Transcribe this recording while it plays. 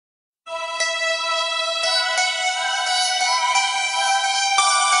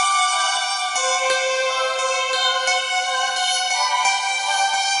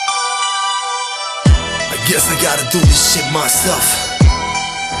gotta do this shit myself.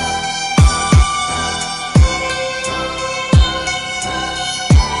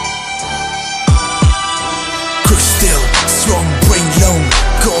 Crook still, strong brain loan.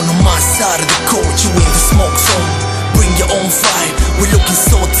 Going on my side of the court, you in the smoke zone. Bring your own fire, we're looking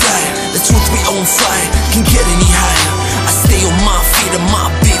so tired. The truth we own fire, can get any higher. I stay on my feet and my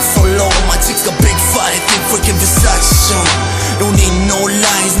beat for low. My chicks got big fire, think freaking Versace show. Don't need no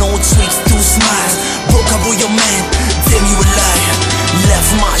lies, no tricks, 2 smiles. Broke up with your man, damn you a liar.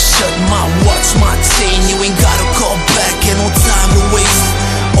 Left my shirt, my watch, my chain. You ain't gotta call back, ain't no time to waste.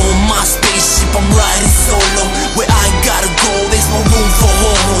 On my spaceship, I'm riding solo. Where I gotta go, there's no room for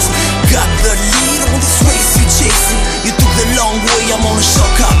hoes. Got the lead on this race you chasing. You took the long way, I'm on a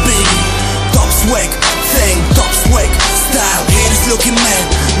shortcut, baby. Top swag, thing, top swag, style. Haters looking mad,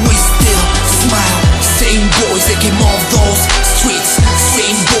 we still smile. Same boys, they came off those streets.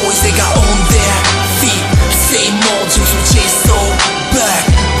 Same boys, they got on their feet. Same old dreams we chase so back.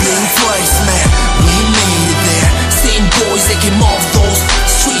 Blink twice, man, we made it there. Same boys, they came off those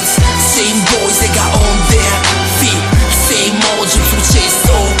streets. Same boys, they got on their feet. Same old dreams we chase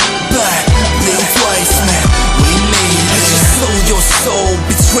so back. Blink twice, man, we made it there. You sold your soul,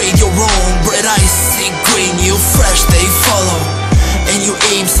 betrayed your own. Red eyes see green, you fresh, they follow. And you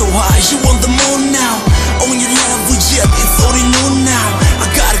aim so high, you on the moon now. On your level jet, it's already noon now. I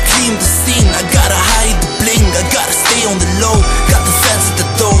gotta clean the scene, I gotta hide the bling. I gotta stay on the low, got the fans at the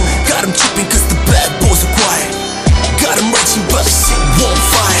door. Got them tripping cause the bad boys are quiet. Got them reaching but the shit won't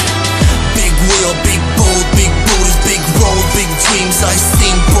fire. Big wheel, big boat, big booties, big road, big dreams. I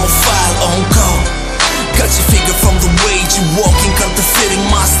sing profile on call. Got your figure from the way you walking, counterfeiting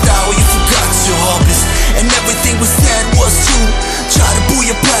my style. You forgot your hobbies, and everything we said was true. Try to pull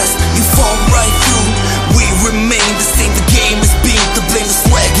your past, you fall right through. We remain the same, the game is being to blame. The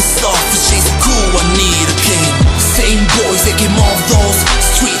swag is off, for chasing cool, I need a king. Same boys, they came off those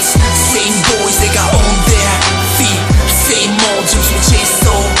streets. Same boys, they got on their feet. Same old dreams we chase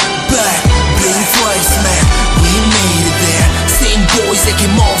so back. Blink twice, man, we made it there. Same boys, they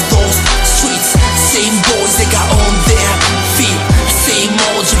came off those streets. Same boys, they got on their feet. Same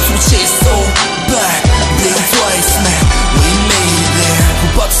old dreams we chase so back. Blink twice, man, we made it there.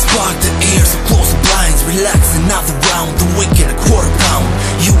 We're about to spark the air, so close the blinds. Relax, another round, the wicked a quarter pound.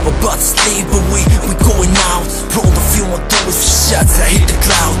 You about to sleep, but we going out. Roll the few more doors for shots, I hit the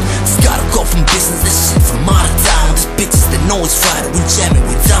cloud. Just gotta go from business, this shit from out of town. These bitches, they know it's Friday, we jamming,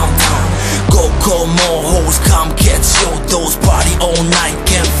 we downtown. Go call more hoes, come catch your dose. Party all night,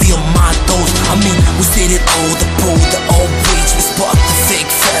 can't feel my toes. I mean, we did it all, the pull, the old breach. We spark the fake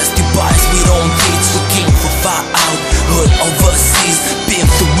fast, you buys, we don't teach. We came from far out, hood overseas. Been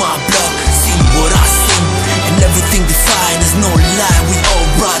through my block, seen what I seen. And everything defined is no lie. We all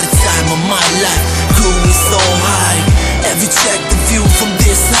brought a time of my life. Crew is so high, every check the view from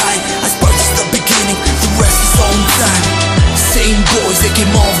this high.